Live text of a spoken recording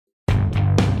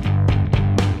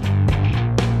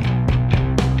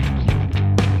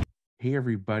Hey,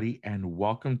 everybody, and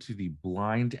welcome to the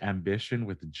Blind Ambition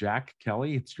with Jack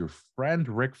Kelly. It's your friend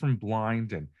Rick from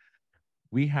Blind, and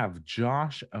we have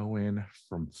Josh Owen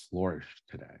from Flourish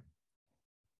today.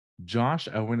 Josh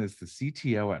Owen is the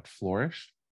CTO at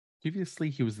Flourish. Previously,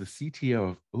 he was the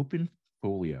CTO of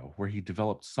OpenFolio, where he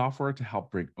developed software to help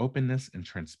bring openness and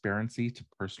transparency to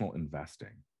personal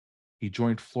investing. He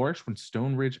joined Flourish when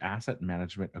Stone Ridge Asset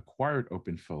Management acquired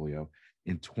OpenFolio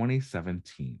in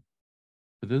 2017.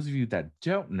 For those of you that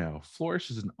don't know,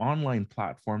 Flourish is an online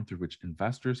platform through which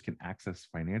investors can access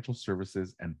financial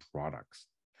services and products.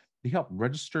 They help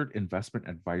registered investment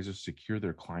advisors secure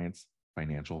their clients'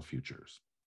 financial futures.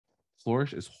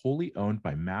 Flourish is wholly owned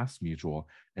by MassMutual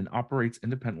and operates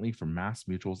independently from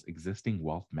MassMutual's existing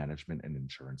wealth management and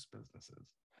insurance businesses.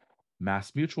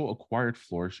 MassMutual acquired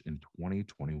Flourish in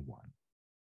 2021.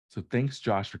 So thanks,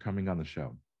 Josh, for coming on the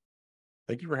show.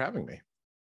 Thank you for having me.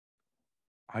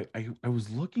 I was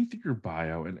looking through your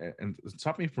bio and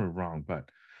stop me if I'm wrong, but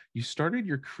you started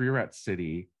your career at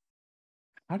Citi.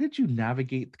 How did you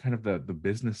navigate kind of the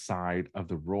business side of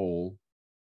the role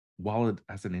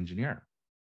as an engineer?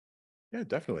 Yeah,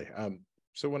 definitely.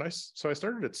 So I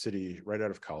started at Citi right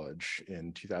out of college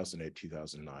in 2008,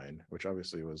 2009, which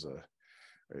obviously was a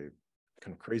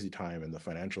kind of crazy time in the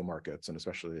financial markets, and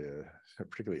especially a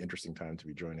particularly interesting time to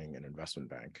be joining an investment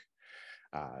bank.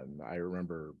 I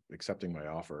remember accepting my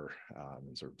offer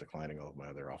and sort of declining all of my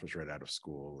other offers right out of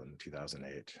school in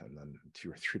 2008. And then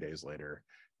 2 or 3 days later,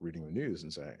 reading the news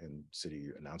and Citi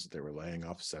announced that they were laying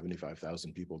off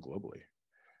 75,000 people globally.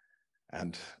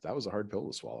 And that was a hard pill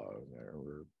to swallow.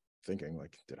 We're thinking,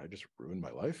 like, did I just ruin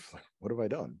my life? Like, what have I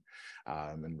done?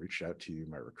 And reached out to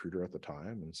my recruiter at the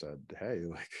time and said, hey,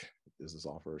 like, is this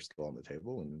offer still on the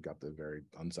table? And got the very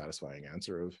unsatisfying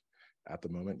answer of, at the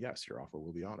moment, yes, your offer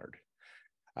will be honored.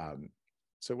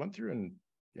 So I went through and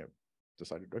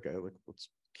decided, okay, let's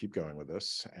keep going with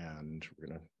this, and we're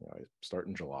gonna start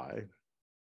in July.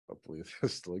 Hopefully,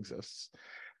 this still exists.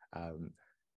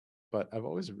 But I've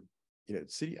always,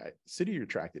 Citi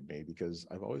attracted me because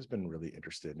I've always been really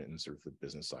interested in sort of the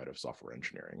business side of software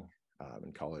engineering.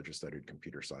 In college, I studied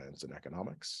computer science and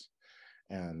economics,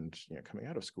 and coming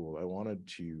out of school, I wanted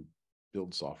to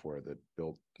build software that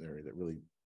really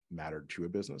mattered to a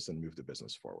business and moved the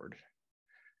business forward.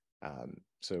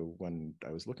 So when I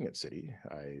was looking at Citi,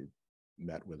 I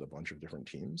met with a bunch of different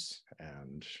teams,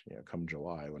 and come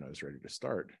July, when I was ready to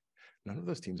start, none of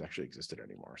those teams actually existed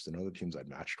anymore. So none of the teams I'd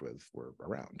matched with were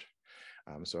around.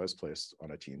 So I was placed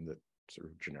on a team that sort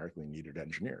of generically needed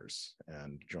engineers,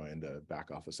 and joined a back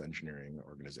office engineering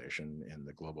organization in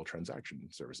the global transaction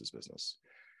services business,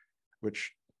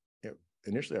 which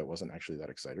initially I wasn't actually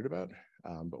that excited about.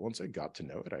 But once I got to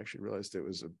know it, I actually realized it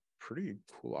was a pretty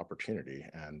cool opportunity.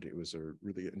 And it was a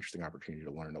really interesting opportunity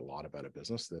to learn a lot about a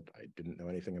business that I didn't know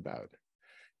anything about.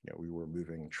 We were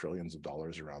moving trillions of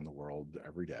dollars around the world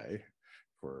every day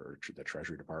for the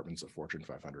treasury departments of Fortune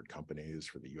 500 companies,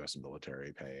 for the US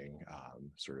military paying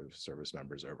sort of service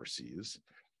members overseas.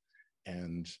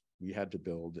 And we had to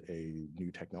build a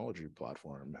new technology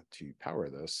platform to power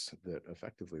this that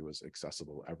effectively was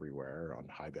accessible everywhere on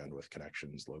high bandwidth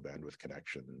connections, low bandwidth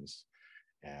connections,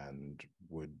 and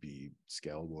would be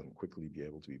scalable and quickly be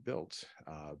able to be built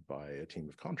by a team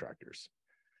of contractors.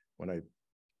 When I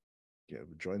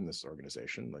joined this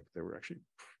organization, like, there were actually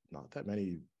not that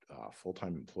many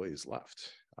full-time employees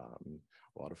left.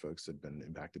 A lot of folks had been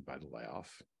impacted by the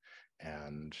layoff,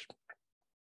 and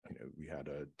we had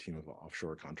a team of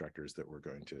offshore contractors that were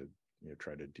going to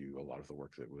try to do a lot of the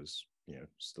work that was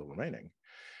still remaining.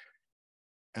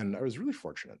 And I was really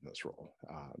fortunate in this role.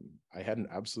 I had an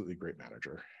absolutely great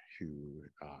manager who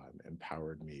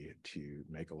empowered me to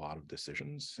make a lot of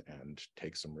decisions and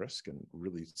take some risk, and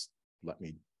really let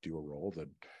me do a role that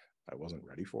I wasn't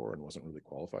ready for and wasn't really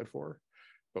qualified for,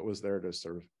 but was there to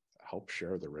sort of help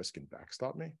share the risk and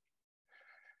backstop me.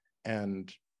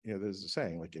 And there's a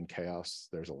saying, like, in chaos,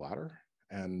 there's a ladder.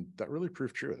 And that really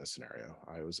proved true in this scenario.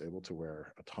 I was able to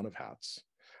wear a ton of hats.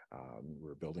 We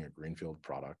were building a greenfield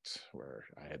product where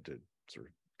I had to sort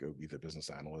of go be the business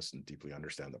analyst and deeply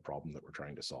understand the problem that we're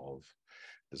trying to solve,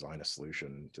 design a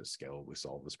solution to scalably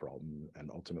solve this problem, and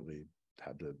ultimately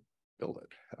had to build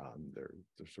it. There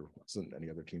sort of wasn't any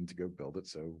other team to go build it.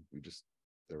 So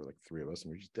there were like 3 of us,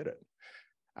 and we just did it.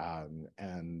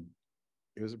 And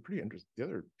it was a pretty interesting, the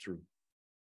other sort of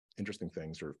interesting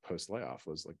thing sort of post layoff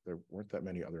was, like, there weren't that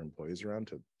many other employees around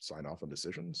to sign off on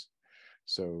decisions.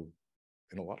 So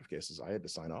in a lot of cases, I had to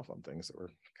sign off on things that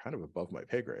were kind of above my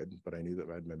pay grade, but I knew that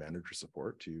I had my manager's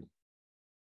support to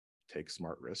take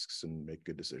smart risks and make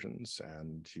good decisions,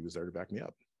 and he was there to back me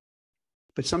up.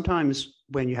 But sometimes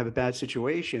when you have a bad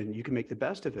situation, you can make the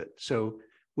best of it. So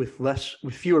with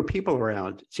fewer people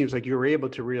around, it seems like you were able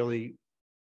to really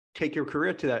take your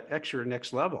career to that extra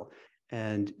next level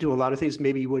and do a lot of things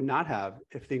maybe you would not have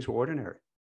if things were ordinary.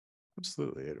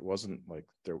 Absolutely. It wasn't like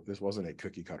this wasn't a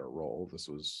cookie cutter role. This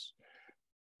was,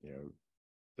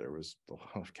 there was a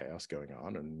lot of chaos going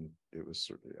on, and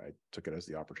I took it as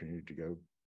the opportunity to go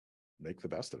make the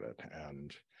best of it.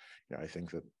 And I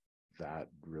think that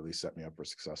really set me up for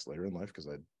success later in life, because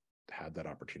I had that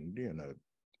opportunity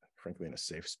frankly in a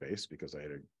safe space, because I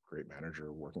had a great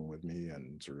manager working with me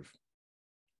and sort of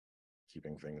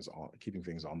keeping things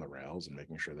on the rails and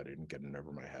making sure that I didn't get in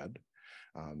over my head.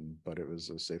 But it was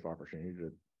a safe opportunity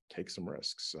to take some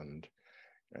risks, and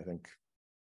I think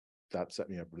that set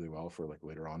me up really well for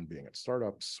later on being at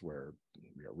startups, where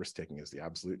risk taking is the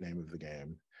absolute name of the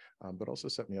game, but also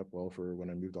set me up well for when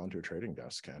I moved on to a trading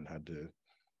desk and had to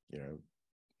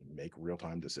make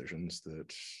real-time decisions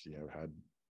that had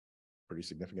pretty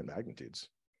significant magnitudes.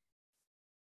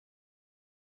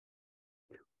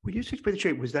 When you switched by the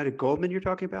trade, was that at Goldman you're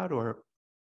talking about, or?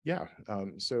 Yeah.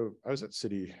 So I was at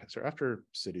Citi. So after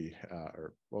Citi, I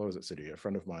was at Citi, a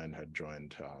friend of mine had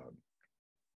joined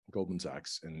Goldman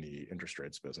Sachs in the interest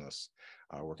rates business,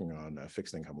 working on a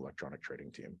fixed income electronic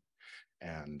trading team.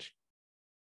 And,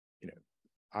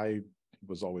 I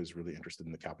was always really interested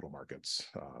in the capital markets,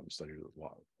 studied a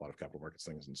lot of capital markets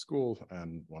things in school,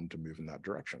 and wanted to move in that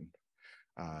direction.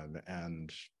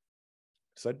 And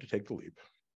decided to take the leap.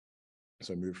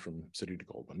 So I moved from Citi to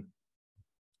Goldman.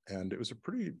 And it was a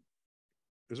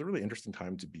really interesting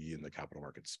time to be in the capital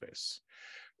markets space.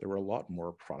 There were a lot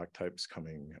more product types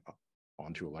coming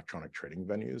onto electronic trading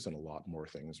venues, and a lot more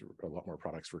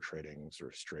products were trading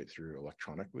sort of straight through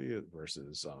electronically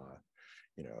versus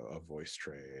a voice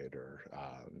trade or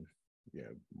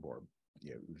more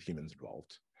humans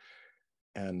involved.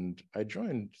 And I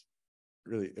joined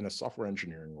really in a software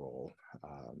engineering role,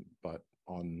 but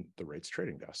on the rates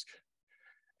trading desk.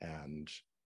 And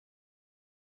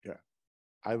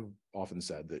I've often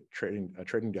said that a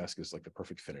trading desk is like the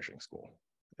perfect finishing school.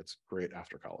 It's great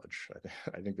after college.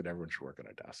 I think that everyone should work on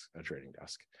a trading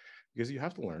desk, because you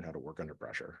have to learn how to work under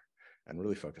pressure and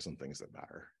really focus on things that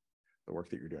matter. The work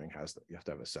that you're doing you have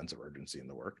to have a sense of urgency in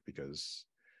the work, because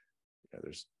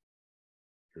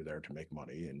you're there to make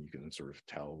money, and you can sort of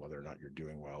tell whether or not you're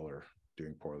doing well or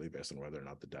doing poorly based on whether or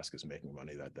not the desk is making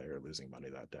money that day or losing money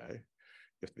that day.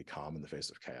 You have to be calm in the face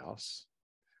of chaos.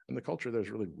 And the culture there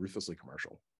is really ruthlessly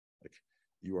commercial. Like,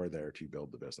 you are there to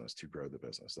build the business, to grow the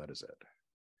business. That is it.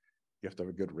 You have to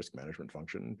have a good risk management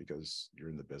function, because you're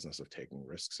in the business of taking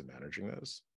risks and managing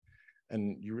those.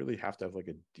 And you really have to have a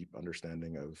deep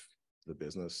understanding of the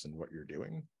business and what you're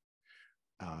doing,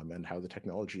 and how the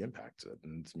technology impacts it.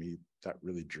 And to me, that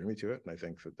really drew me to it. And I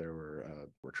think that there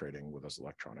were trading with us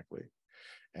electronically,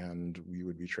 and we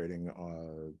would be trading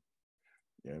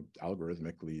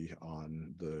algorithmically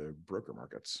on the broker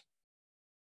markets.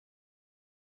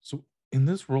 So in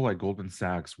this role at Goldman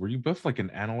Sachs, were you both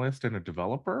an analyst and a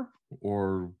developer,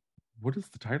 or what does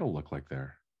the title look like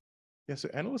there? Yeah, so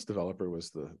analyst developer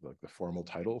was the formal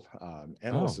title.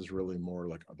 Analyst is really more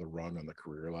like the rung on the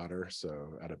career ladder.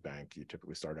 So at a bank, you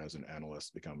typically start as an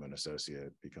analyst, become an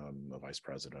associate, become a vice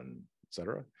president, et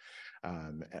cetera.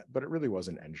 But it really was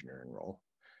an engineering role.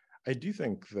 I do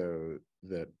think, though,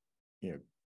 that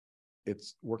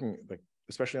it's working,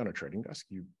 especially on a trading desk,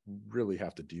 you really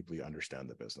have to deeply understand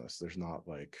the business. There's no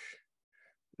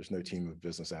team of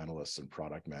business analysts and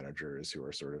product managers who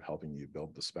are sort of helping you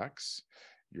build the specs.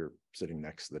 You're sitting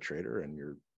next to the trader, and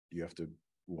you have to,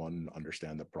 one,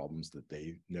 understand the problems that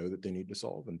they know that they need to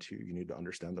solve, and two, you need to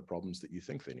understand the problems that you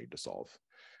think they need to solve.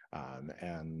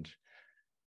 And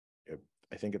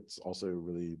I think it's also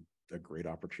really a great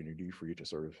opportunity for you to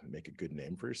sort of make a good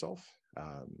name for yourself.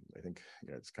 I think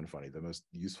it's kind of funny. The most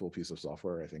useful piece of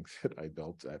software I think that I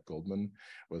built at Goldman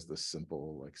was this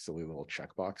simple, silly little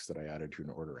checkbox that I added to an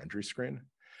order entry screen.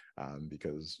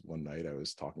 Because one night I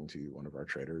was talking to one of our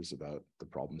traders about the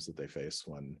problems that they face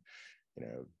when,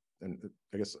 and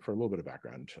I guess for a little bit of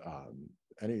background,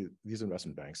 these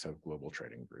investment banks have global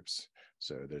trading groups.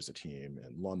 So there's a team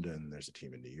in London, there's a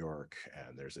team in New York,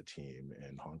 and there's a team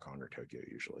in Hong Kong or Tokyo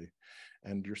usually.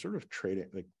 And you're sort of trading,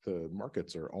 the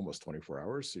markets are almost 24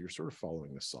 hours. So you're sort of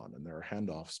following the sun, and there are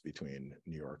handoffs between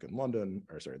New York and London,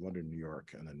 London, New York,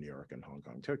 and then New York and Hong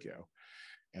Kong, Tokyo.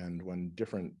 And when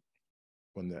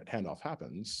that handoff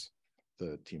happens,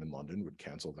 the team in London would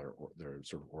cancel their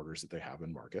sort of orders that they have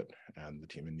in market, and the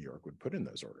team in New York would put in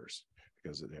those orders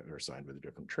because they're assigned with a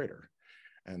different trader.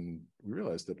 And we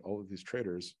realized that all of these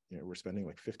traders, were spending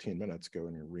like 15 minutes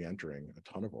going and re-entering a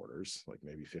ton of orders, like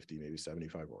maybe 50, maybe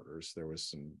 75 orders. There was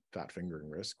some fat fingering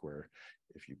risk where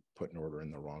if you put an order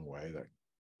in the wrong way, that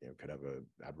could have an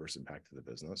adverse impact to the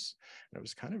business. And it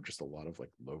was kind of just a lot of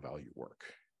like low value work.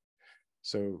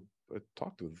 So I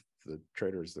talked with the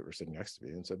traders that were sitting next to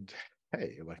me and said,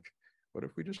 hey, like, what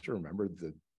if we just remembered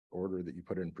the order that you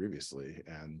put in previously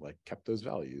and like kept those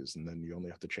values, and then you only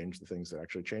have to change the things that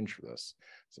actually change for this.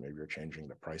 So maybe you're changing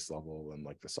the price level and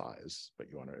like the size, but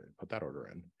you want to put that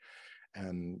order in.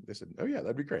 And they said, oh yeah,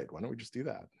 that'd be great. Why don't we just do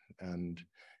that? And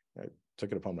I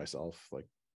took it upon myself, like,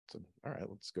 said, all right,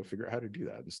 let's go figure out how to do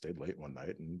that, and stayed late one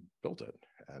night and built it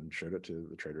and showed it to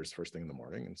the traders first thing in the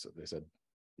morning. And so they said,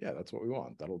 yeah, that's what we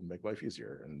want. That'll make life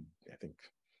easier. And I think,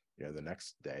 the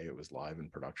next day it was live in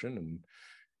production. And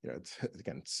it's,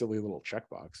 again, silly little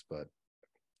checkbox, but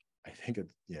I think it,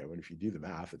 if you do the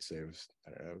math, it saves, I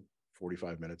don't know,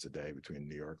 45 minutes a day between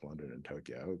New York, London, and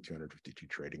Tokyo, 252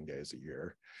 trading days a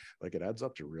year. Like, it adds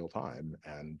up to real time,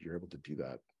 and you're able to do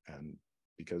that. And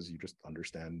because you just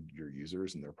understand your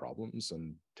users and their problems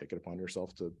and take it upon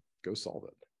yourself to go solve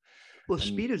it. Well,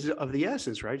 speed is of the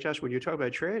essence, right, Josh? When you talk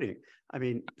about trading, I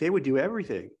mean, they would do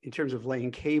everything in terms of laying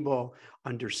cable,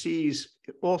 underseas,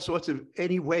 all sorts of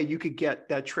any way you could get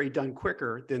that trade done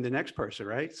quicker than the next person,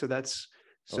 right? So that's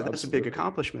a big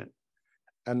accomplishment.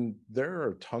 And there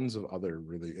are tons of other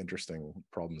really interesting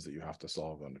problems that you have to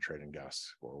solve on a trading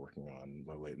desk, or working on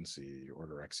low latency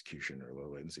order execution or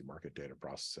low latency market data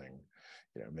processing,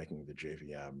 making the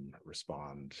JVM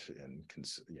respond in,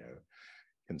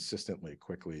 consistently,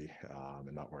 quickly,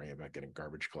 and not worrying about getting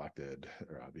garbage collected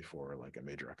before like a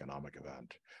major economic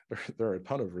event. There are a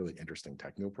ton of really interesting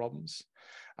technical problems,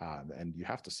 and you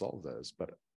have to solve those. But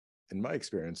in my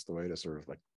experience, the way to sort of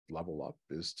like level up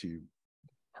is to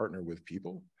partner with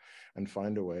people and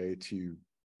find a way to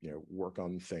work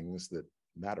on things that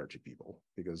matter to people,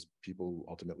 because people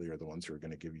ultimately are the ones who are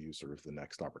going to give you sort of the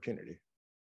next opportunity.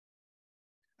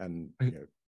 And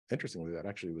interestingly, that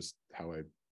actually was how I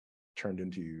turned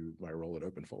into my role at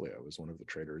OpenFolio. Was one of the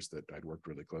traders that I'd worked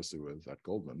really closely with at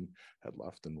Goldman had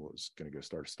left and was going to go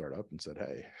start a startup, and said,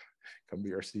 hey, come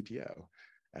be our CTO.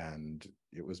 And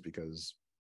it was because,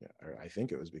 I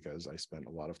think it was because I spent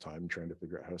a lot of time trying to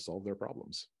figure out how to solve their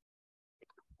problems.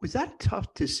 Was that a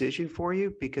tough decision for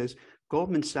you? Because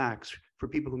Goldman Sachs, for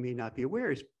people who may not be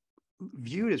aware, is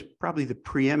viewed as probably the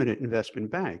preeminent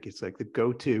investment bank. It's like the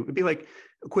go-to. It'd be like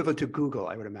equivalent to Google,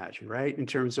 I would imagine, right? In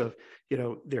terms of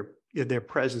their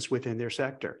presence within their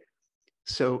sector.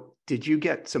 So did you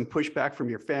get some pushback from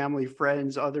your family,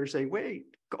 friends, others saying, wait,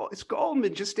 it's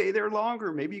Goldman, just stay there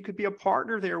longer. Maybe you could be a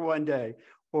partner there one day?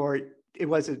 Or it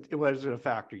wasn't a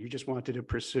factor. You just wanted to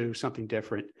pursue something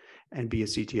different and be a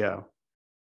CTO?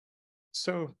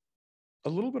 So a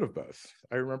little bit of both.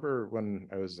 I remember when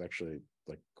I was actually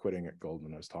like quitting at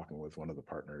Goldman, I was talking with one of the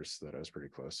partners that I was pretty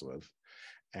close with,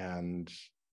 and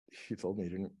he told me he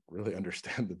didn't really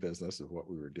understand the business of what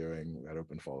we were doing at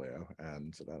OpenFolio,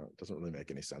 and said, it doesn't really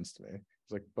make any sense to me.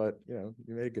 He's like, but you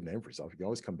made a good name for yourself. You can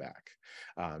always come back.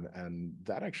 And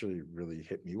that actually really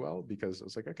hit me well, because it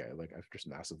was like, okay, like I've just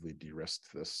massively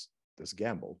de-risked this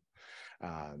gamble.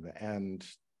 And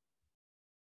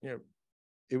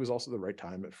it was also the right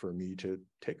time for me to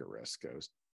take a risk. I was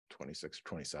 26 or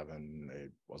 27. I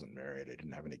wasn't married. I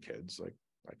didn't have any kids. Like,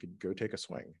 I could go take a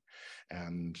swing.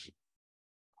 And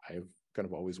I've kind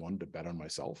of always wanted to bet on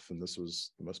myself, and this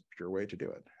was the most pure way to do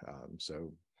it.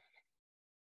 So,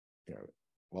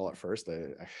 well, at first,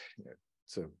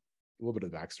 so a little bit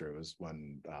of the backstory was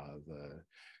when the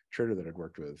trader that I'd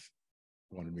worked with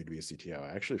wanted me to be a CTO.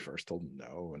 I actually first told him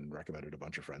no and recommended a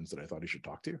bunch of friends that I thought he should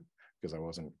talk to, because I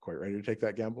wasn't quite ready to take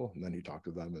that gamble. And then he talked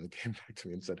to them and came back to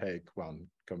me and said, hey, come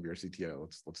be our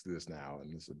CTO. Let's do this now.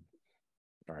 And I said,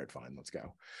 all right, fine, let's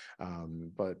go.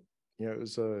 But it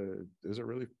was a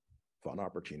really fun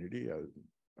opportunity.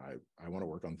 I want to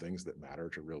work on things that matter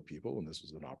to real people, and this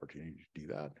was an opportunity to do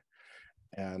that.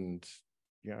 And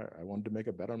I wanted to make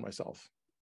a bet on myself.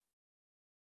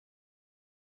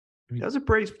 That was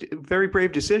a very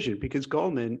brave decision, because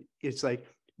Goldman, it's like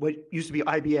what used to be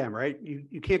IBM, right?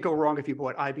 You can't go wrong if you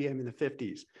bought IBM in the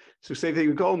 50s. So same thing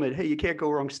with Goldman. Hey, you can't go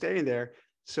wrong staying there.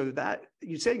 So that,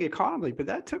 you're saying it calmly, but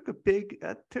that took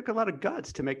a lot of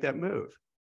guts to make that move.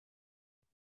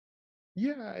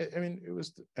 Yeah, I mean, it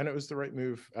was the right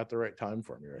move at the right time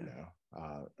for me right now,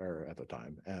 or at the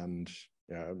time. And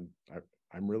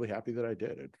I'm really happy that I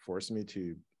did. It forced me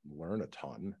to learn a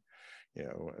ton.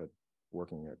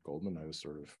 Working at Goldman, I was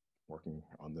sort of working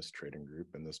on this trading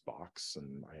group in this box,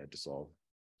 and I had to solve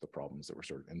the problems that were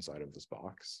sort of inside of this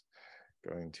box.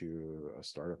 going to a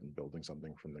startup and building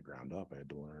something from the ground up. I had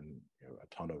to learn,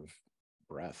 a ton of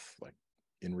breadth, like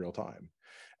in real time,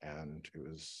 and it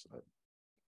was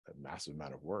a massive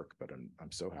amount of work. But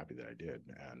I'm so happy that I did,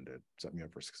 and it set me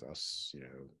up for success,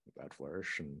 at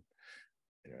Flourish, and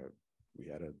we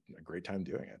had a great time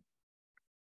doing it.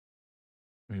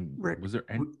 I mean, Rick, was there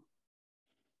any?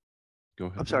 Go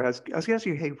ahead. I'm sorry. I was going to ask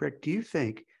you, hey, Rick, do you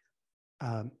think,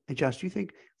 and Josh, do you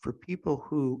think for people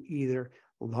who either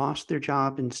lost their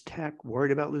job in tech,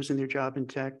 worried about losing their job in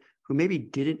tech, who maybe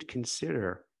didn't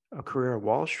consider a career at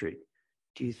Wall Street,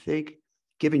 do you think,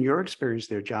 given your experience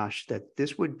there, Josh, that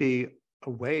this would be a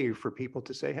way for people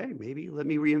to say, hey, maybe let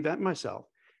me reinvent myself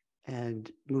and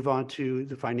move on to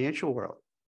the financial world?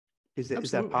 Is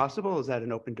that possible? Is that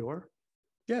an open door?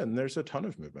 Yeah, and there's a ton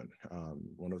of movement.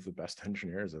 One of the best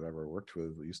engineers I've ever worked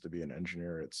with used to be an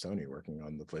engineer at Sony working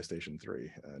on the PlayStation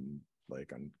 3 and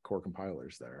like on core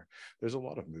compilers there. There's a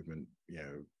lot of movement,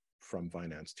 from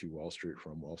finance to Wall Street,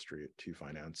 from Wall Street to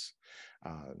finance.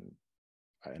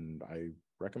 And I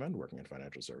recommend working in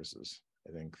financial services.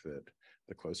 I think that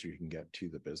the closer you can get to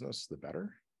the business, the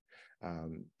better.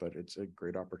 But it's a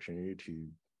great opportunity to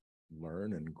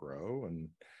learn and grow, and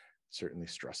certainly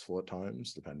stressful at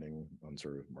times, depending on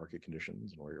sort of market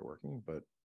conditions and where you're working. But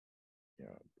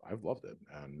I've loved it,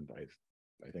 and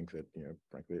I think that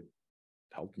frankly, it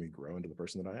helped me grow into the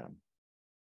person that I am.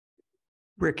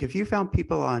 Rick, have you found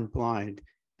people on Blind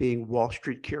being Wall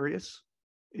Street curious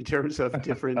in terms of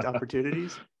different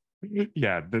opportunities?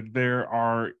 Yeah, there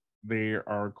are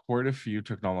quite a few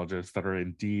technologists that are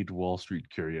indeed Wall Street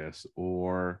curious,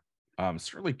 or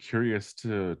certainly curious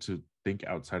to think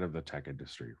outside of the tech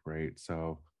industry, right?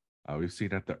 So we've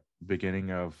seen at the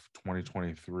beginning of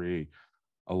 2023,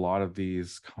 a lot of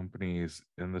these companies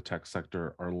in the tech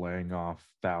sector are laying off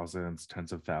thousands,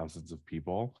 tens of thousands of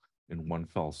people in one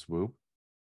fell swoop.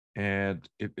 And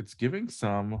it's giving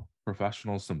some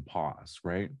professionals some pause,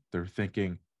 right? They're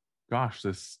thinking, gosh,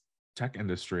 this tech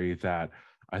industry that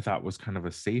I thought was kind of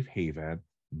a safe haven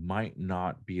might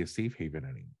not be a safe haven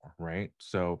anymore, right?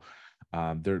 So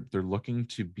they're looking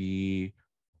to be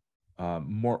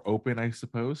more open, I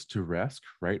suppose, to risk,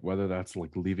 right? Whether that's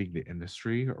like leaving the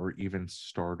industry or even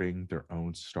starting their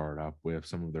own startup with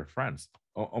some of their friends,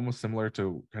 almost similar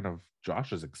to kind of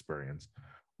Josh's experience,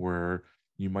 where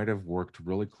you might have worked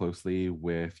really closely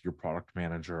with your product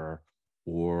manager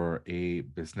or a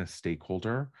business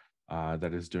stakeholder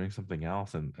that is doing something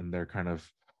else, and they're kind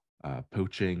of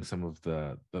poaching some of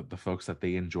the folks that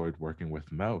they enjoyed working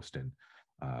with most, and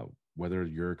whether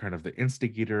you're kind of the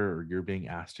instigator or you're being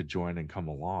asked to join and come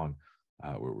along,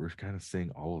 we're kind of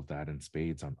seeing all of that in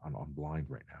spades on Blind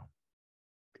right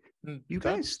now. You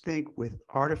guys think with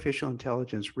artificial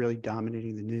intelligence really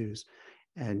dominating the news,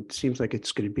 and it seems like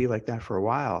it's going to be like that for a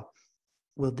while,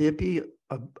 will there be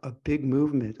a big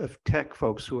movement of tech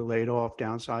folks who are laid off,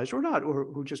 downsized, or not, or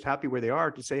who are just happy where they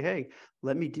are to say, hey,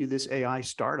 let me do this AI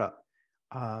startup?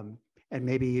 And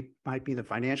maybe it might be in the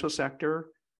financial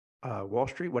sector, Wall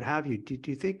Street, what have you. Do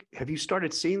you think, have you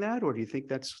started seeing that, or do you think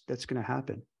that's going to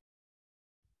happen?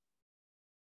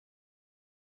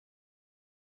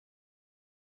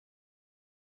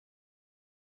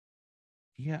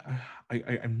 Yeah,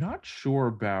 I'm not sure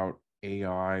about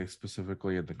AI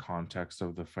specifically in the context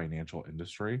of the financial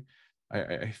industry.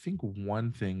 I think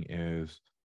one thing is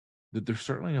that there's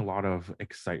certainly a lot of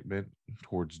excitement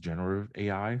towards generative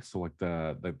AI. So like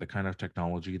the kind of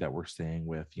technology that we're seeing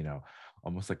with,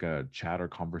 almost like a chat or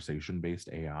conversation based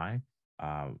AI,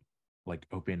 like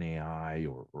OpenAI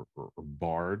or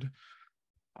Bard.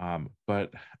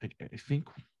 But I think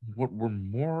what we're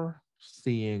more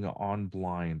seeing on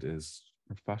Blind is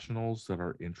professionals that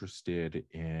are interested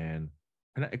in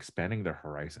kind of expanding their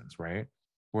horizons, right?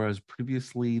 Whereas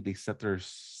previously they set their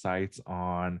sights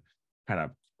on kind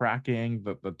of tracking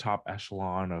the top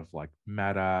echelon of like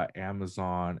Meta,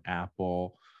 Amazon,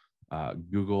 Apple,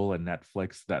 Google, and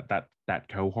Netflix, that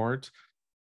cohort.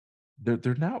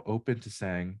 They're now open to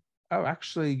saying, oh,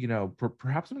 actually,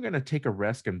 perhaps I'm going to take a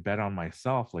risk and bet on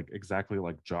myself, like exactly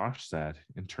like Josh said,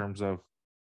 in terms of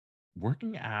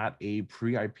working at a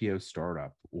pre-IPO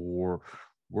startup or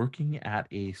working at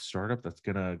a startup that's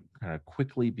going to kind of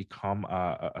quickly become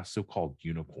a so-called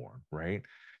unicorn, right?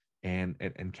 And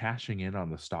cashing in on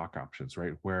the stock options,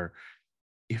 right? Where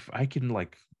if I can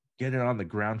like get it on the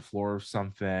ground floor of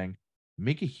something,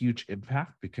 make a huge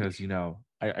impact, because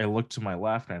I look to my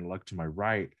left and I look to my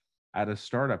right. At a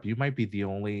startup, you might be the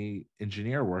only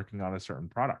engineer working on a certain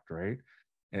product, right?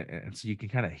 And so you can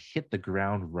kind of hit the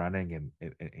ground running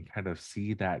and kind of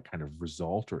see that kind of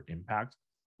result or impact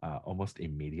almost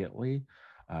immediately.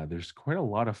 There's quite a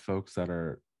lot of folks that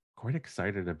are quite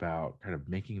excited about kind of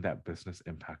making that business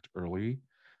impact early,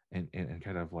 and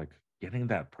kind of like getting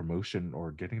that promotion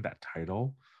or getting that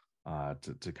title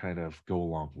to kind of go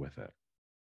along with it.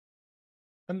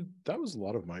 And that was a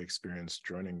lot of my experience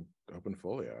joining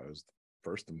OpenFolio. I was the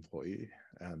first employee,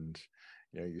 and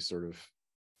you sort of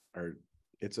are.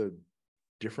 It's a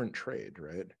different trade,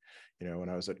 right? When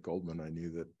I was at Goldman, I knew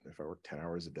that if I worked 10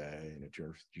 hours a day and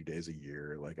a few days a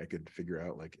year, like I could figure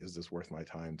out, like, is this worth my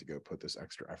time to go put this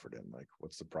extra effort in? Like,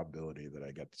 what's the probability that I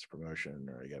get this promotion,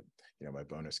 or I get, my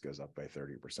bonus goes up by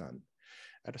 30%.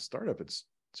 At a startup, it's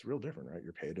real different, right?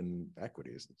 You're paid in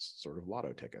equities. It's sort of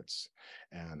lotto tickets.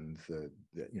 And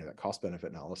that cost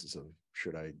benefit analysis of,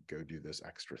 should I go do this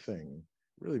extra thing,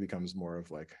 really becomes more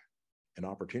of like an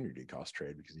opportunity cost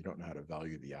trade, because you don't know how to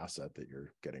value the asset that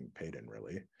you're getting paid in,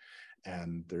 really.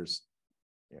 And there's,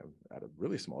 at a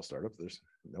really small startup, there's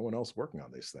no one else working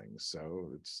on these things. So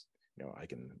it's, I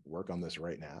can work on this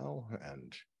right now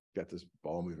and get this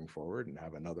ball moving forward and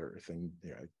have another thing,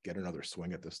 get another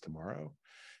swing at this tomorrow,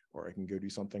 or I can go do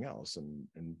something else. And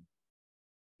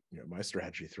my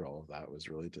strategy through all of that was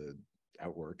really to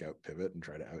outwork, out pivot, and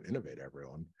try to out innovate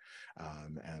everyone.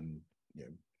 And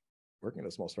working at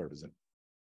a small startup isn't,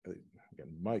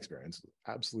 again, my experience,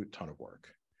 absolute ton of work,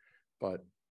 but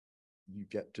you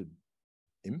get to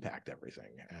impact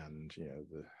everything. And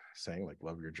the saying, like,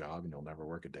 love your job and you'll never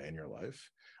work a day in your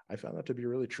life, I found that to be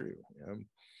really true.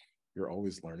 You're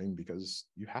always learning because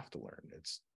you have to learn.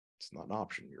 It's not an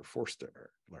option. You're forced to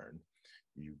learn.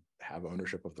 You have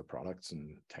ownership of the products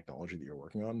and technology that you're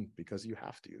working on because you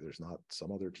have to. There's not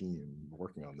some other team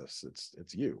working on this.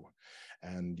 It's you.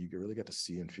 And you really get to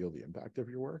see and feel the impact of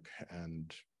your work.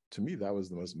 And to me, that was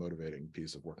the most motivating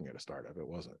piece of working at a startup. It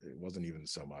wasn't even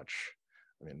so much,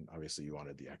 I mean, obviously you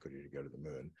wanted the equity to go to the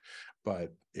moon,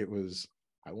 but it was,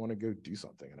 I want to go do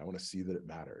something, and I want to see that it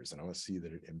matters, and I want to see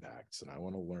that it impacts, and I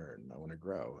want to learn, I want to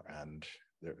grow. And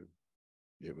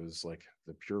it was like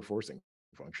the pure forcing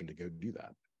function to go do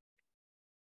that.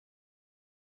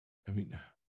 I mean,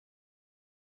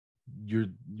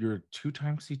 you're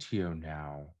two-time CTO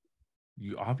now.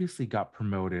 You obviously got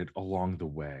promoted along the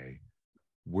way.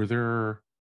 Were there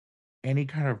any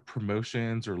kind of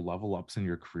promotions or level ups in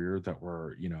your career that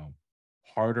were,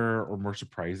 harder or more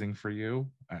surprising for you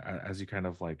as you kind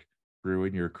of like grew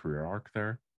in your career arc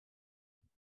there?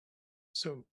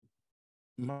 So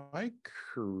my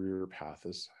career path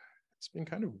it's been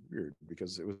kind of weird,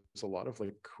 because it was a lot of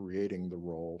like creating the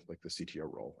role, like the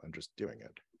CTO role, and just doing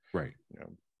it. Right.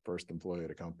 First employee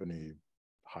at a company,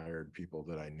 hired people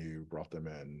that I knew, brought them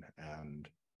in, and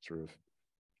sort of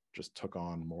just took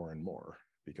on more and more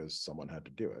because someone had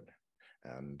to do it.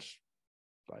 And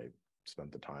I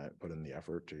spent the time, put in the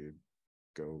effort to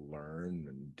go learn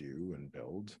and do and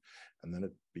build. And then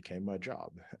it became my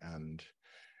job. And,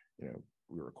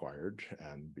 we were acquired,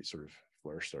 and we sort of,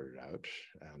 Flourish started out.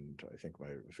 And I think my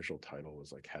official title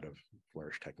was like head of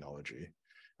Flourish technology.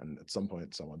 And at some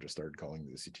point, someone just started calling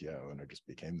me the CTO, and I just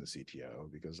became the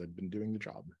CTO because I'd been doing the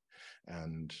job.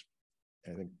 And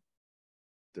I think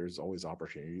there's always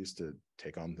opportunities to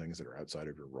take on things that are outside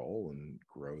of your role and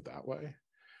grow that way.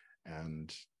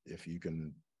 And if you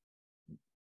can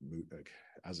move, like,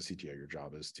 as a CTO, your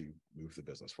job is to move the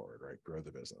business forward, right? Grow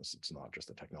the business. It's not just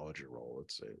a technology role.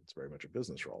 It's very much a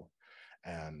business role.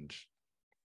 And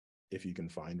if you can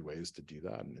find ways to do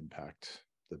that and impact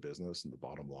the business and the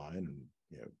bottom line,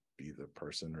 and be the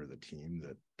person or the team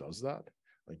that does that,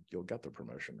 like, you'll get the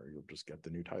promotion, or you'll just get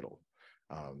the new title.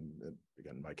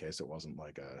 Again, in my case, it wasn't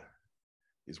like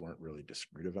these weren't really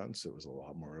discrete events. It was a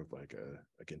lot more of like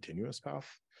a continuous path,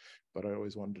 but I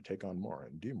always wanted to take on more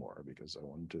and do more because I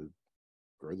wanted to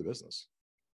grow the business.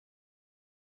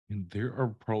 And there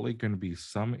are probably going to be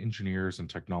some engineers and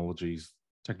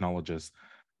technologists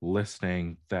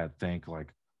listening that think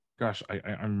like, gosh,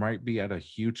 I might be at a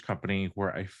huge company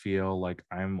where I feel like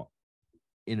I'm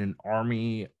in an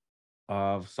army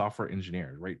of software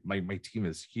engineers, right? My team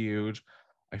is huge.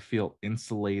 I feel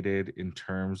insulated in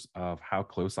terms of how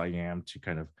close I am to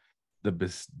kind of the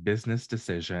business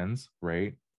decisions,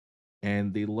 right?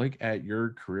 And they look at your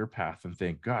career path and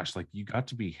think, gosh, like you got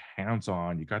to be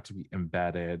hands-on, you got to be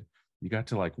embedded, you got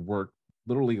to like work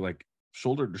literally like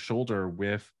shoulder to shoulder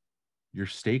with your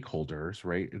stakeholders,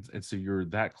 right? And so you're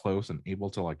that close and able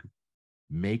to like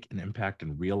make an impact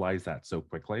and realize that so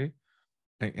quickly.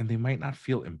 And they might not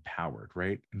feel empowered,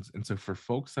 right? And so for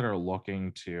folks that are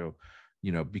looking to,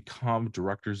 become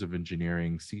directors of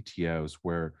engineering, CTOs,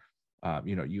 where,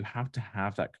 you have to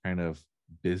have that kind of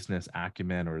business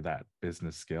acumen or that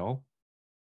business skill.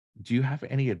 Do you have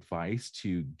any advice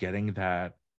to getting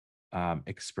that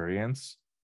experience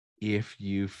if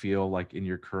you feel like in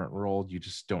your current role, you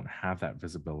just don't have that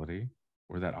visibility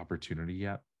or that opportunity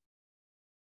yet?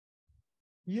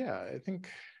 Yeah, I think,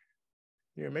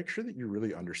 make sure that you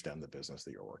really understand the business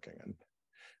that you're working in.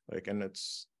 Like, and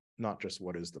it's not just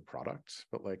what is the product,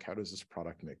 but like, how does this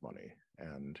product make money?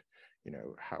 And,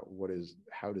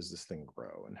 how does this thing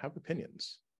grow, and have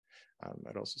opinions.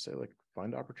 I'd also say, like,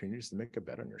 find opportunities to make a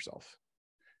bet on yourself.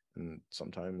 And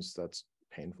sometimes that's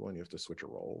painful and you have to switch a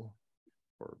role,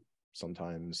 or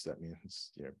sometimes that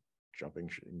means, jumping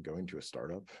and going to a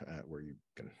startup where you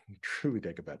can truly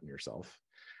take a bet on yourself.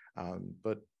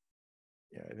 But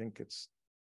yeah, I think it's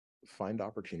find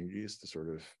opportunities to sort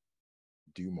of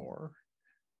do more,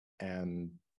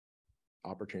 and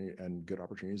good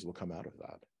opportunities will come out of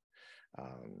that.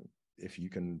 If you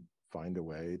can find a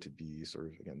way to be sort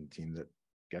of, again, the team that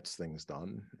gets things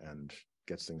done, and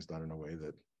gets things done in a way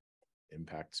that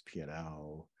impacts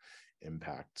P&L,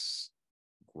 impacts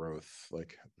growth,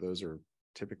 like those are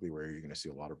typically where you're going to see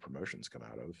a lot of promotions come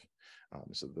out of.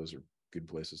 So those are good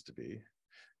places to be.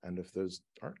 And if those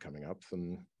aren't coming up,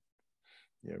 then,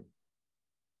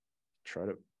 try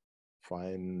to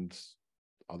find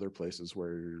other places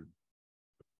where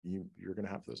you're going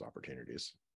to have those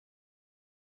opportunities.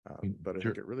 But I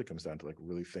think it really comes down to, like,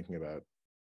 really thinking about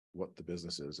what the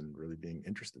business is and really being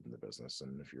interested in the business.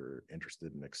 And if you're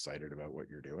interested and excited about what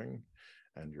you're doing,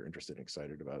 and you're interested and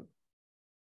excited about,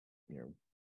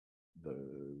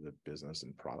 the business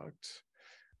and product,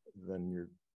 then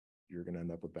you're going to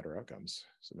end up with better outcomes.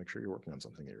 So make sure you're working on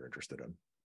something that you're interested in.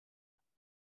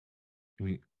 I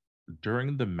mean,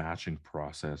 during the matching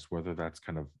process, whether that's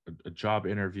kind of a job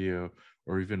interview,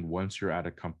 or even once you're at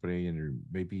a company and you're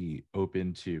maybe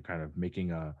open to kind of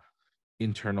making a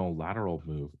internal lateral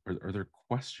move, are there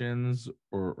questions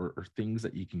or things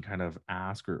that you can kind of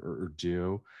ask or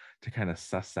do to kind of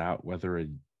suss out whether a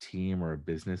team or a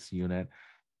business unit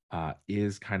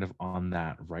is kind of on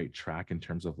that right track in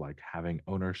terms of like having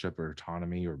ownership or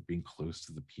autonomy, or being close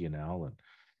to the P&L,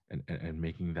 and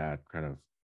making that kind of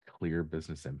clear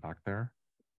business impact there?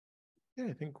 Yeah,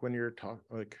 I think when you're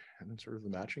in sort of the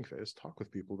matching phase, talk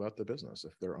with people about the business.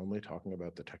 If they're only talking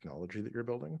about the technology that you're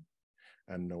building,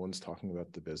 and no one's talking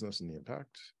about the business and the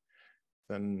impact,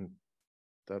 then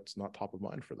that's not top of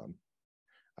mind for them.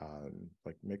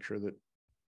 Like, make sure that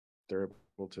they're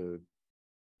able to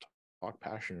talk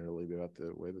passionately about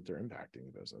the way that they're impacting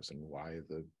the business, and why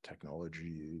the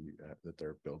technology that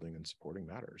they're building and supporting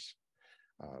matters.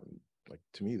 Like,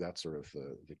 to me, that's sort of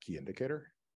the key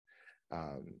indicator.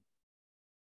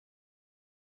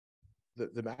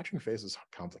 The matching phase is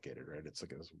complicated, right? It's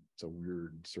like it's a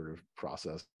weird sort of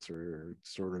process, or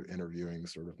sort of interviewing,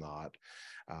 sort of not.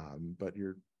 But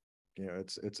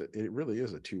it really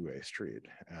is a two-way street,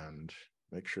 and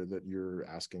make sure that you're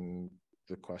asking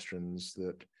the questions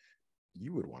that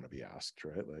you would want to be asked,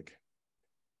 right? Like,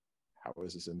 how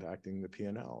is this impacting the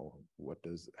P&L?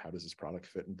 How does this product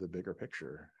fit into the bigger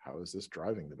picture? How is this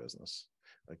driving the business?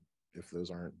 Like, if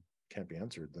those can't be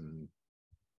answered, then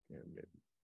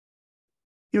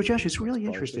Josh, it's really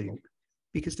interesting,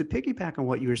 because to piggyback on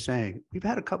what you were saying, we've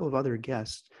had a couple of other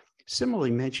guests similarly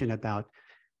mention about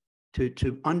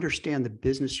to understand the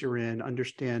business you're in,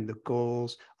 understand the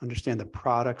goals, understand the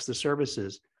products, the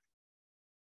services.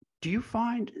 Do you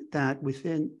find that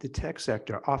within the tech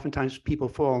sector, oftentimes people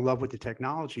fall in love with the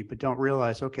technology, but don't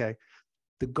realize, okay,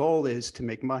 the goal is to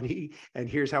make money, and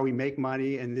here's how we make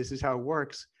money, and this is how it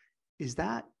works? Does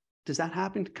that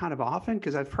happen kind of often?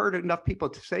 Because I've heard enough people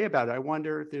to say about it. I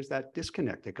wonder if there's that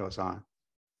disconnect that goes on.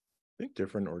 I think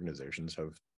different organizations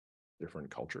have different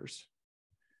cultures.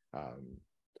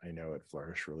 I know at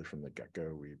Flourish, really from the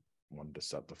get-go, we wanted to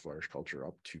set the Flourish culture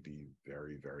up to be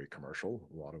very, very commercial.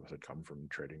 A lot of us had come from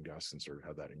trading desks and sort of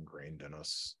had that ingrained in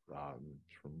us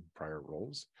from prior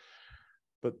roles.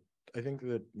 But I think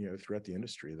that, throughout the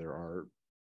industry, there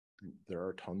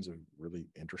are tons of really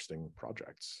interesting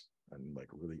projects, and like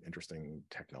really interesting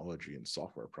technology and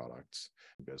software products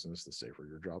in business, the safer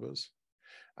your job is.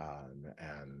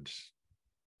 And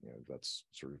that's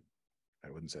sort of, I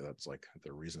wouldn't say that's like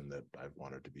the reason that I've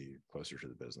wanted to be closer to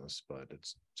the business, but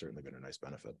it's certainly been a nice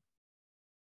benefit.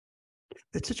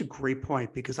 That's such a great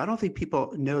point, because I don't think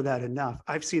people know that enough.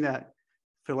 I've seen that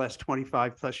for the last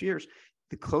 25 plus years.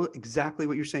 Exactly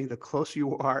what you're saying, the closer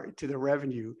you are to the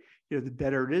revenue, the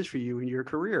better it is for you in your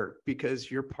career,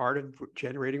 because you're part of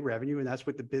generating revenue, and that's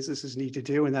what the businesses need to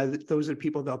do. And those are the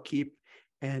people they'll keep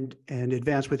and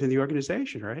advance within the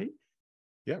organization, right?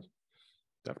 Yeah,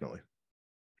 definitely.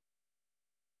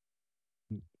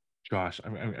 Josh,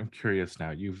 I'm curious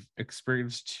now. You've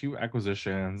experienced 2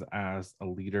 acquisitions as a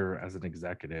leader, as an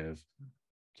executive.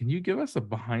 Can you give us a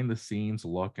behind the scenes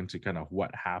look into kind of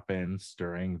what happens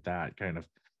during that kind of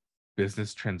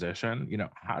business transition?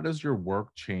 How does your work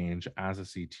change as a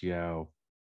CTO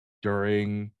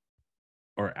during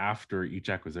or after each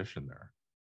acquisition there?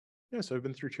 Yeah, so I've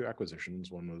been through two acquisitions.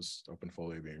 One was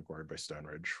OpenFolio being acquired by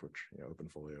Stoneridge, which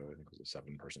OpenFolio I think was a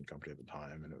 7-person company at the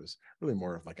time, and it was really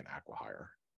more of like an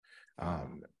acqui-hire.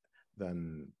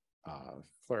 Then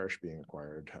Flourish being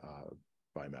acquired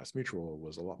by MassMutual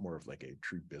was a lot more of like a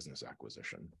true business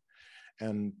acquisition,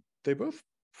 and they both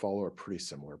follow a pretty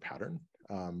similar pattern,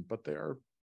 but they are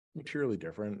materially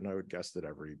different. And I would guess that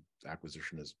every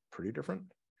acquisition is pretty different.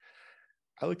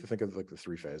 I like to think of like the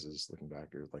 3 phases. Looking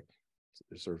back, or like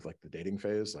there's sort of like the dating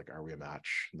phase, like are we a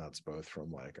match? And that's both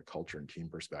from like a culture and team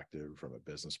perspective, from a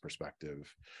business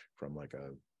perspective, from like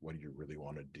a what do you really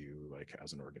want to do like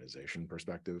as an organization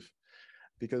perspective.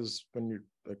 Because when you're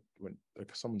when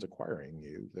someone's acquiring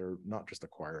you, they're not just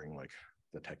acquiring like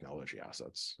the technology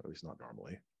assets, at least not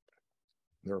normally.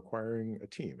 They're acquiring a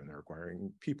team and they're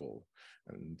acquiring people,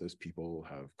 and those people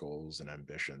have goals and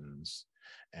ambitions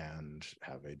and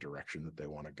have a direction that they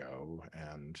want to go,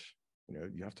 and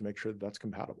you have to make sure that that's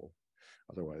compatible.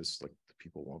 Otherwise, like the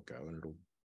people won't go and it'll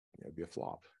be a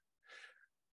flop.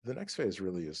 The next phase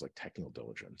really is like technical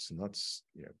diligence, and that's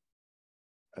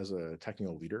as a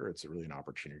technical leader, it's really an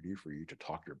opportunity for you to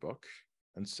talk your book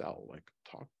and sell, like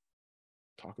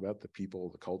talk about the people,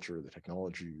 the culture, the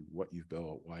technology, what you've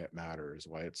built, why it matters,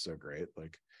 why it's so great.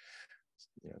 Like,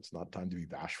 it's not time to be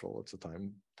bashful. It's a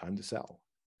time to sell.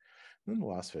 And then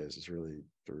the last phase is really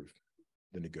sort of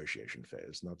the negotiation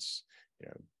phase. And that's,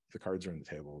 the cards are on the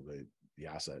table, the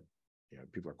asset,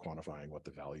 people are quantifying what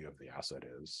the value of the asset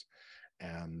is.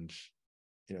 And,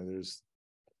 there's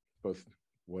both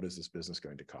what is this business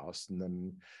going to cost, and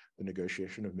then the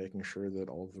negotiation of making sure that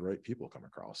all of the right people come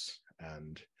across.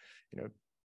 And,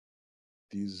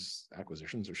 these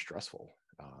acquisitions are stressful,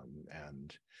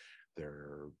 and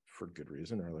they're, for good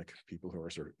reason, are like people who are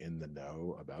sort of in the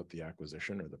know about the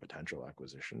acquisition or the potential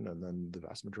acquisition, and then the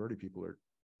vast majority of people are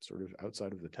sort of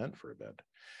outside of the tent for a bit.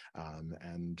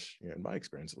 And in my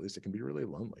experience, at least, it can be really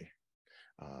lonely.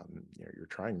 You're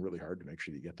trying really hard to make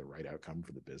sure that you get the right outcome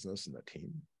for the business and the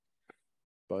team,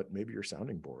 but maybe your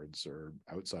sounding boards are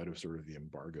outside of sort of the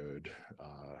embargoed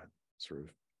sort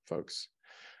of folks.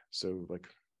 So like,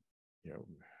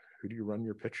 who do you run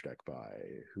your pitch deck by?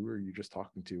 Who are you just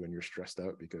talking to when you're stressed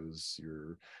out because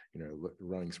you're,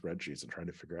 running spreadsheets and trying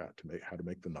to figure out how to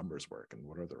make the numbers work and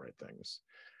what are the right things?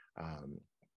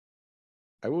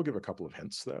 I will give a couple of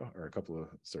hints though, or a couple of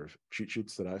sort of cheat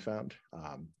sheets that I found.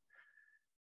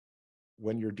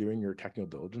 When you're doing your technical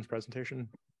diligence presentation,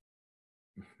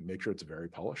 make sure it's very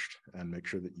polished and make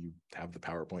sure that you have the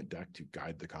PowerPoint deck to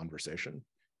guide the conversation.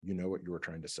 You know what you are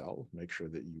trying to sell. Make sure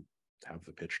that you have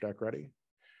the pitch deck ready.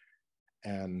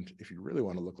 And if you really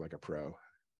want to look like a pro,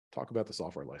 talk about the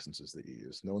software licenses that you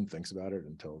use. No one thinks about it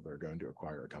until they're going to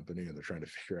acquire a company and they're trying to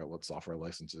figure out what software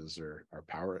licenses are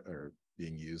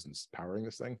being used and powering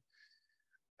this thing.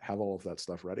 Have all of that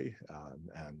stuff ready,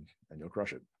 and you'll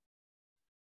crush it.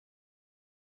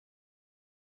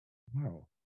 Wow.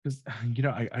 Because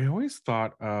I always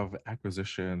thought of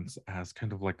acquisitions as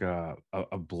kind of like a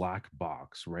black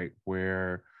box, right?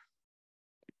 Where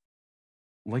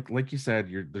like you said,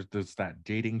 there's that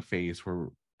dating phase where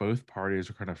both parties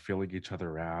are kind of feeling each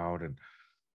other out, and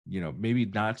maybe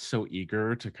not so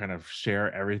eager to kind of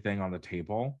share everything on the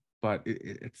table. But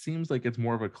it seems like it's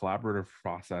more of a collaborative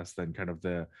process than kind of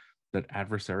that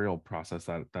adversarial process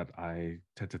that I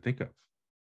tend to think of.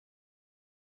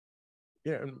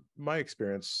 Yeah, in my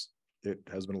experience, it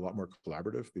has been a lot more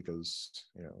collaborative because,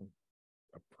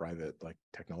 a private like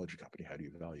technology company, how do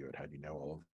you value it? How do you know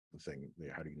all of the thing?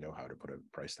 How do you know how to put a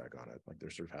price tag on it? Like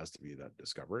there sort of has to be that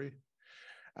discovery.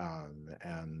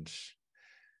 And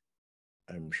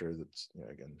I'm sure that,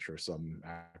 again, sure some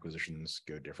acquisitions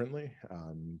go differently,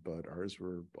 but ours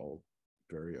were all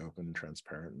very open,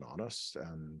 transparent, and honest.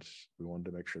 And we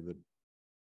wanted to make sure that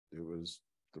it was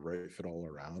the right fit all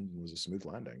around and was a smooth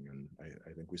landing. And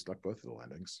I think we stuck both of the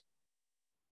landings.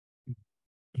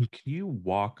 Can you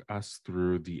walk us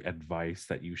through the advice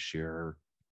that you share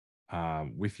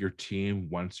with your team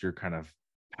once you're kind of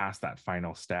past that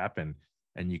final step, and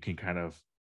you can kind of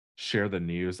share the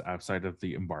news outside of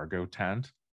the embargo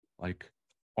tent? Like,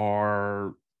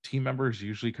 are team members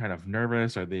usually kind of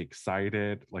nervous? Are they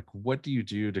excited? Like, what do you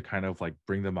do to kind of like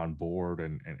bring them on board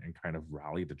and kind of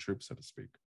rally the troops, so to speak?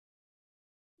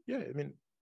 Yeah, I mean,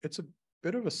 it's a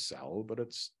bit of a sell, but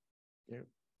it's,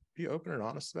 be open and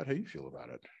honest about how you feel about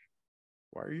it.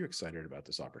 Why are you excited about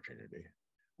this opportunity?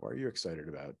 Why are you excited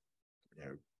about,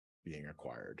 being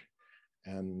acquired?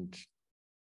 And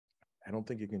I don't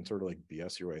think you can sort of like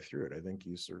BS your way through it. I think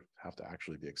you sort of have to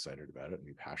actually be excited about it and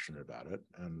be passionate about it.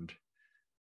 And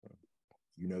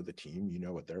you know the team, you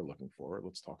know what they're looking for.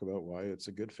 Let's talk about why it's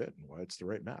a good fit and why it's the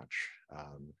right match.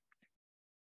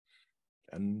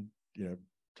 And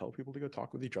tell people to go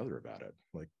talk with each other about it.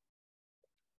 Like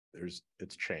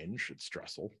it's change, it's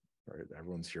stressful, right?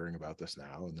 Everyone's hearing about this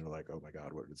now and they're like, oh my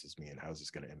God, what does this mean? How's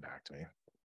this going to impact me?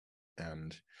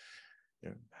 And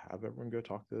have everyone go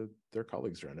talk to their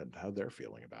colleagues around it and how they're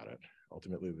feeling about it.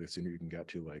 Ultimately, the sooner you can get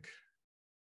to like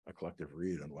a collective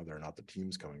read on whether or not the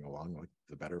team's coming along, like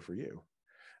the better for you.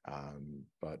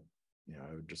 But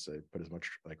I would just say put as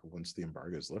much, like, once the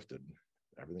embargo is lifted,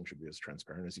 everything should be as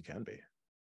transparent as you can be.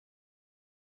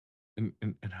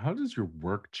 And how does your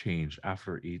work change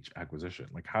after each acquisition?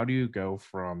 Like, how do you go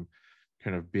from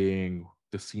kind of being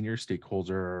the senior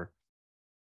stakeholder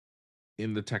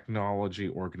in the technology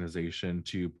organization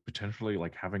to potentially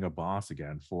like having a boss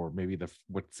again for maybe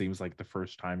what seems like the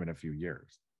first time in a few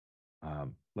years?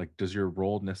 Like, does your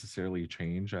role necessarily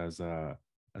change as a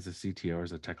CTO or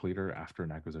as a tech leader after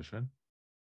an acquisition?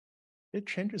 It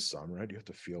changes some, right? You have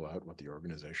to feel out what the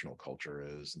organizational culture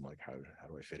is and like how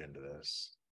do I fit into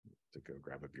this? To go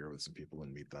grab a beer with some people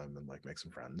and meet them and like make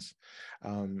some friends.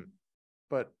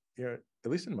 But at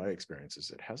least in my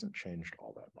experiences, it hasn't changed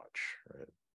all that much, right?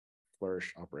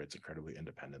 Flourish operates incredibly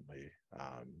independently,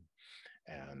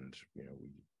 and we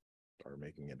are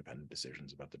making independent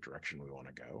decisions about the direction we want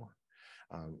to go.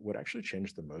 What actually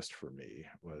changed the most for me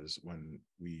was when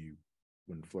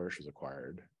Flourish was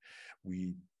acquired,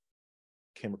 we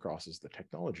came across as the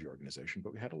technology organization,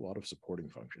 but we had a lot of supporting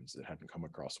functions that hadn't come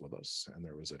across with us. And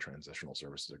there was a transitional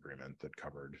services agreement that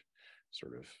covered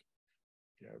sort of,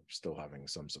 still having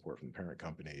some support from the parent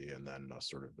company and then us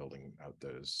sort of building out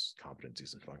those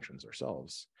competencies and functions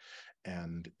ourselves.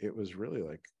 And it was really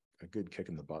like a good kick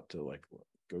in the butt to like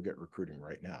go get recruiting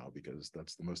right now, because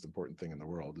that's the most important thing in the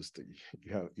world is that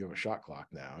you have a shot clock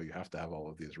now. You have to have all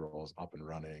of these roles up and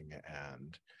running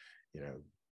and,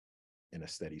 in a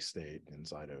steady state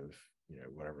inside of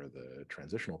whatever the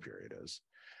transitional period is.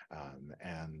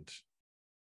 And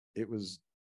it was,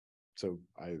 so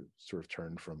I sort of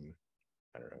turned from,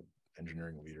 I don't know,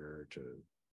 engineering leader to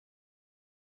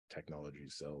technology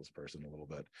salesperson a little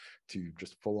bit to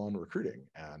just full on recruiting.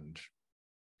 And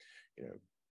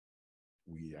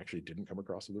we actually didn't come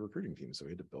across with a recruiting team, so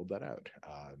we had to build that out.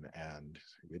 And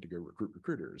we had to go recruit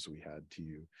recruiters. We had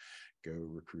to go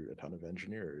recruit a ton of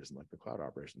engineers in like the cloud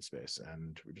operations space,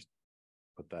 and we just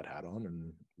put that hat on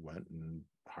and went and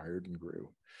hired and grew.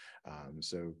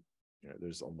 So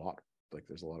there's a lot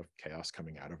of chaos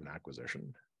coming out of an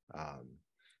acquisition,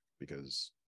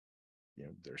 because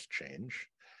there's change,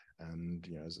 and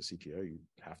as a CTO you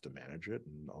have to manage it,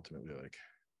 and ultimately like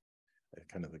I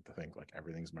kind of like to think like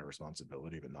everything's my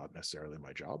responsibility, but not necessarily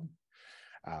my job.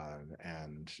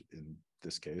 And in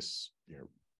this case,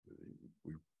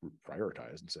 we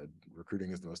prioritized and said,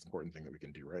 recruiting is the most important thing that we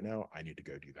can do right now. I need to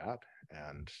go do that.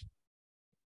 And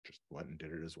just went and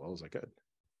did it as well as I could.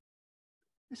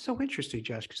 It's so interesting,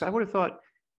 Josh, because I would have thought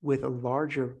with a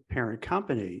larger parent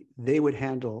company, they would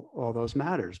handle all those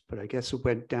matters. But I guess it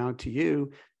went down to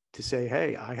you to say,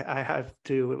 hey, I have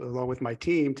to, along with my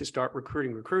team, to start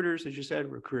recruiting recruiters, as you said,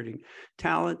 recruiting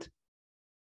talent.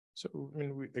 So, I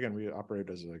mean, we operate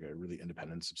as like a really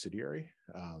independent subsidiary.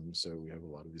 So we have a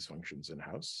lot of these functions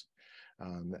in-house.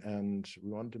 And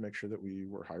we wanted to make sure that we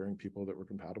were hiring people that were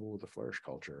compatible with the Flourish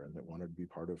culture and that wanted to be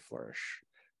part of Flourish,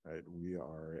 right? We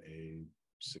are a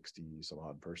 60 some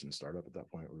odd person startup at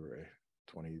that point. We were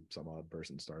a 20 some odd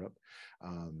person startup.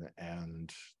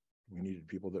 And we needed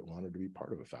people that wanted to be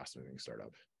part of a fast moving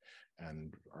startup.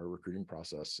 And our recruiting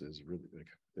process is really like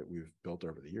that we've built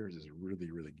over the years is really,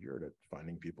 really geared at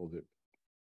finding people that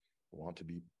want to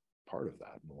be part of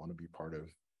that and want to be part of,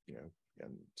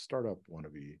 and startup, want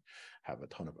to have a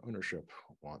ton of ownership,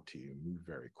 want to move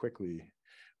very quickly,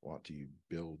 want to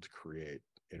build, create,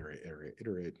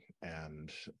 iterate.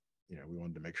 And, we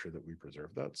wanted to make sure that we preserve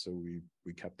that. So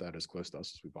we kept that as close to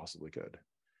us as we possibly could.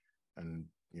 And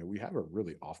we have a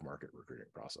really off-market recruiting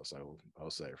process, I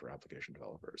will say, for application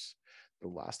developers. The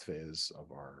last phase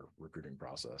of our recruiting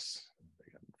process,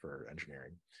 again, for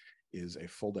engineering is a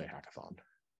full day hackathon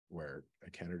where a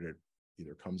candidate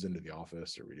either comes into the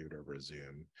office or we do it over a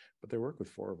Zoom, but they work with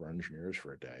 4 of our engineers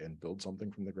for a day and build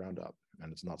something from the ground up.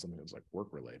 And it's not something that's like work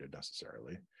related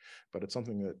necessarily, but it's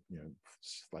something that,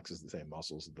 flexes the same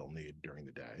muscles that they'll need during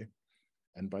the day.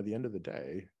 And by the end of the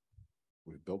day,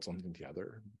 we've built something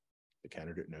together. The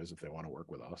candidate knows if they want to work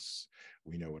with us.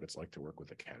 We know what it's like to work with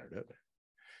a candidate.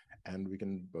 And we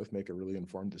can both make a really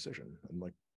informed decision. And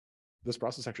like this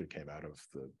process actually came out of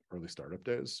the early startup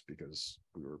days because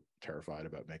we were terrified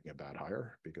about making a bad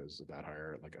hire, because a bad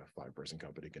hire, like a 5-person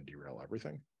company, can derail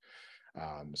everything.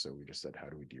 So we just said, how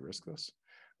do we de-risk this?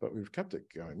 But we've kept it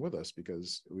going with us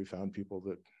because we found people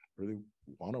that really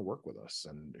want to work with us,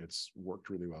 and it's worked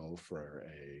really well for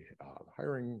a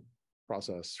hiring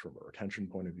process. From a retention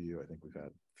point of view, I think we've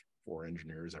had 4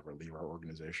 engineers ever leave our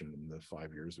organization in the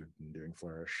 5 years we've been doing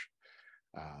Flourish.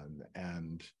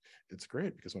 And it's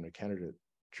great because when a candidate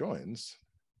joins,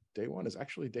 day one is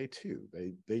actually day 2.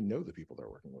 They know the people they're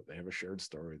working with. They have a shared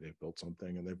story. They've built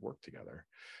something and they've worked together.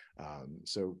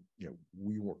 So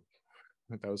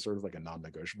that was sort of like a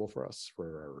non-negotiable for us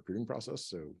for our recruiting process.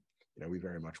 So we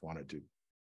very much wanted to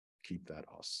keep that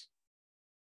us.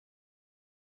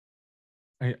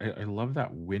 I love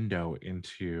that window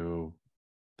into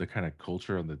the kind of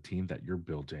culture and the team that you're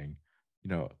building.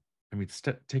 I mean,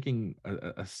 taking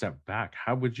a step back,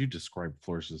 how would you describe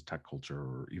Flourish's tech culture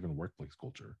or even workplace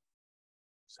culture?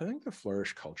 So I think the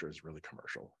Flourish culture is really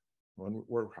commercial. When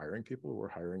we're hiring people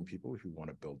who want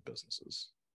to build businesses.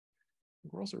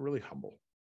 We're also really humble.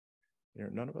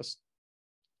 None of us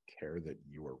care that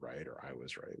you were right or I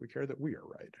was right. We care that we are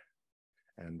right.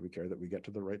 And we care that we get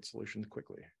to the right solutions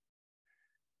quickly.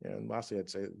 And lastly, I'd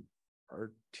say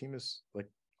our team is like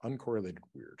uncorrelated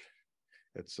weird.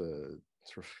 It's a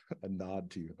sort of a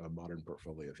nod to a modern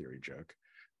portfolio theory joke,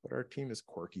 but our team is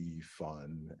quirky,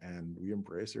 fun, and we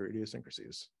embrace our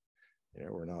idiosyncrasies.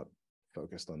 We're not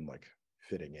focused on like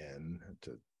fitting in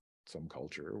to some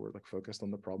culture. We're like focused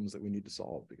on the problems that we need to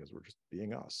solve because we're just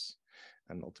being us.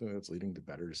 And ultimately it's leading to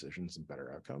better decisions and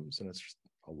better outcomes. And it's just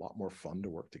a lot more fun to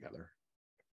work together.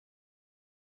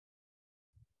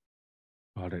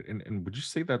 Got it. And would you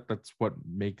say that that's what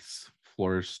makes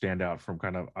Flourish stand out from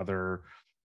kind of other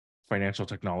financial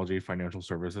technology, financial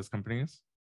services companies?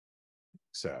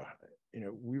 So,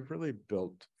 we've really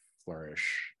built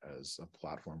Flourish as a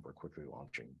platform for quickly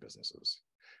launching businesses.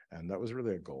 And that was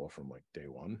really a goal from like day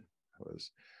one.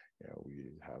 Was, we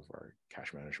have our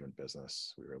cash management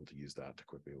business. We were able to use that to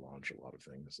quickly launch a lot of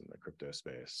things in the crypto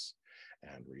space.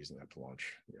 And we're using that to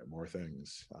launch more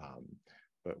things.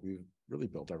 But we've really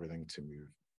built everything to move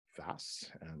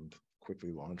fast and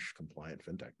quickly launch compliant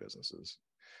fintech businesses.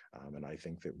 And I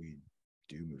think that we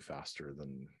do move faster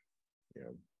than,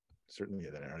 certainly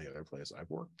than any other place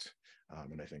I've worked.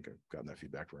 And I think I've gotten that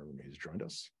feedback from everyone who's joined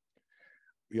us.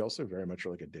 We also very much are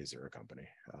like a day zero company.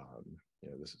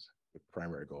 This is the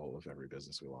primary goal of every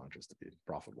business we launch is to be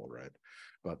profitable, right?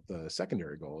 But the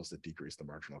secondary goal is to decrease the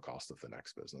marginal cost of the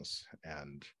next business.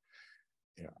 And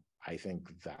I think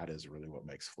that is really what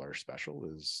makes Flourish special,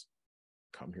 is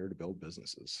come here to build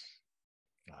businesses.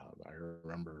 I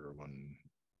remember when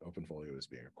OpenFolio was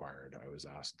being acquired, I was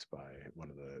asked by one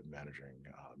of the managing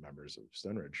members of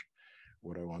Stoneridge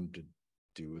what I wanted to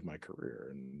do with my career.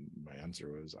 And my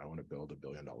answer was, I want to build $1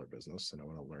 billion business and I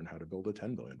want to learn how to build a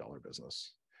 $10 billion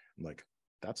business. I'm like,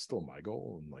 that's still my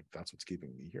goal. And like, that's what's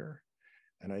keeping me here.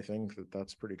 And I think that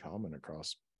that's pretty common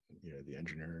across the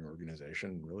engineering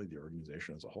organization, really the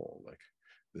organization as a whole. Like,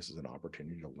 this is an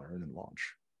opportunity to learn and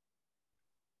launch.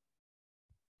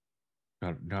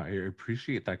 No, I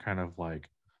appreciate that kind of like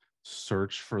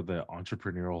search for the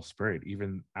entrepreneurial spirit,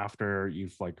 even after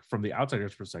you've like, from the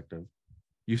outsider's perspective,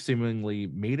 you seemingly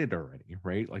made it already,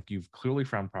 right? Like you've clearly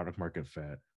found product market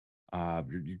fit.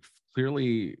 You've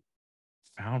clearly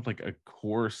found like a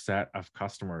core set of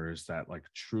customers that like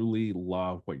truly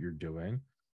love what you're doing,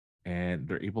 and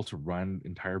they're able to run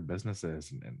entire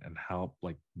businesses and help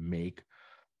like make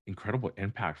incredible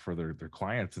impact for their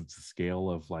clients. It's a scale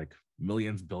of like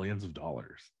millions, billions of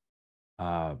dollars.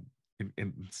 Uh,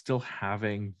 and still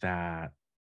having that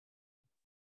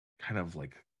kind of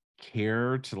like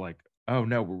care to like, oh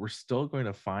no, we're still going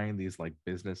to find these like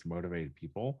business motivated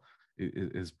people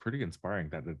is pretty inspiring.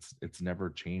 That it's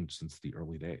never changed since the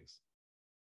early days.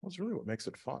 Well, it's really what makes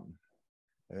it fun.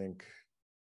 I think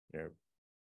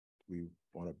we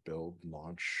want to build,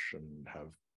 launch, and have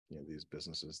these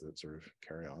businesses that sort of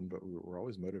carry on, but we're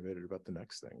always motivated about the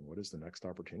next thing. What is the next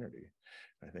opportunity?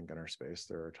 I think in our space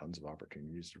there are tons of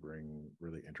opportunities to bring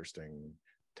really interesting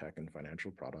tech and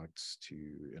financial products to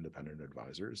independent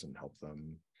advisors and help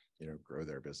them grow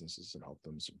their businesses and help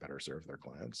them better serve their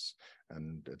clients.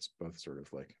 And it's both sort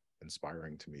of like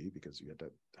inspiring to me because you get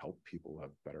to help people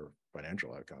have better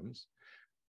financial outcomes,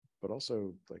 but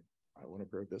also like I want to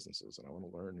grow businesses and I want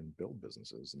to learn and build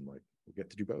businesses, and like we get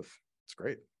to do both. It's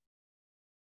great.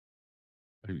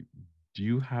 Do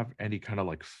you have any kind of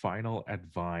like final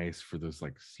advice for those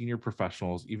like senior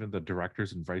professionals, even the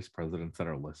directors and vice presidents that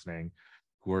are listening,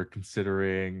 who are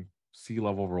considering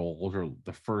C-level roles or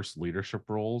the first leadership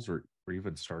roles, or or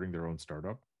even starting their own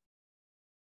startup?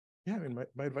 Yeah, I mean,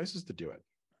 my advice is to do it.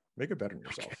 Make a bet on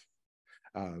yourself.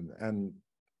 And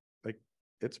like,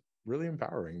 it's really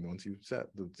empowering once you've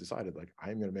decided, like,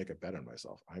 I'm going to make a bet on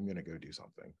myself. I'm going to go do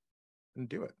something and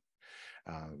do it.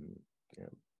 You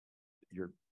know,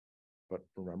 but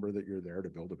remember that you're there to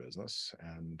build a business,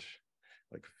 and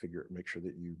like make sure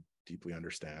that you deeply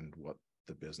understand what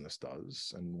the business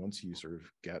does. And once you sort of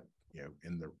get,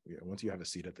 once you have a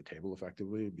seat at the table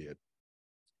effectively, be it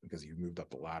because you've moved up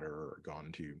the ladder or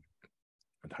gone to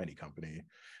a tiny company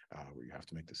where you have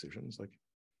to make decisions, like,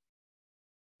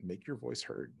 make your voice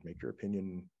heard, make your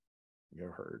opinion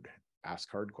heard,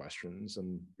 ask hard questions.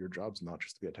 And your job's not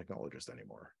just to be a technologist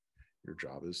anymore. Your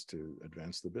job is to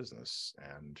advance the business,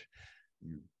 and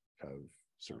you have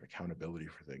sort of accountability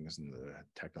for things in the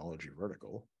technology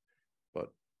vertical,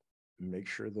 but make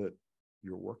sure that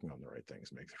you're working on the right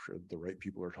things. Make sure the right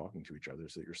people are talking to each other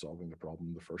so that you're solving the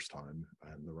problem the first time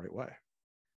and the right way.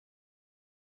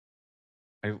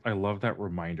 I love that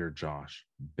reminder, Josh.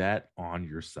 Bet on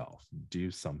yourself,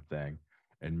 do something,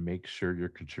 and make sure you're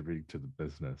contributing to the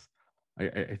business.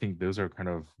 I think those are kind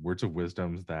of words of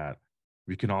wisdoms that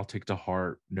we can all take to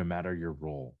heart, no matter your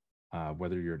role,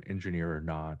 whether you're an engineer or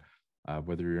not,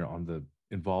 whether you're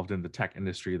involved in the tech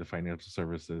industry, the financial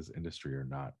services industry or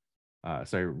not.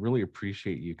 So I really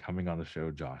appreciate you coming on the show,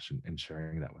 Josh, and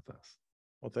sharing that with us.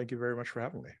 Well, thank you very much for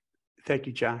having me. Thank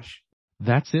you, Josh.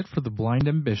 That's it for The Blind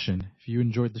Ambition. If you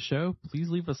enjoyed the show,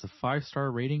 please leave us a 5-star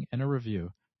rating and a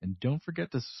review. And don't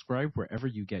forget to subscribe wherever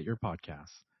you get your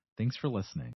podcasts. Thanks for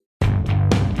listening.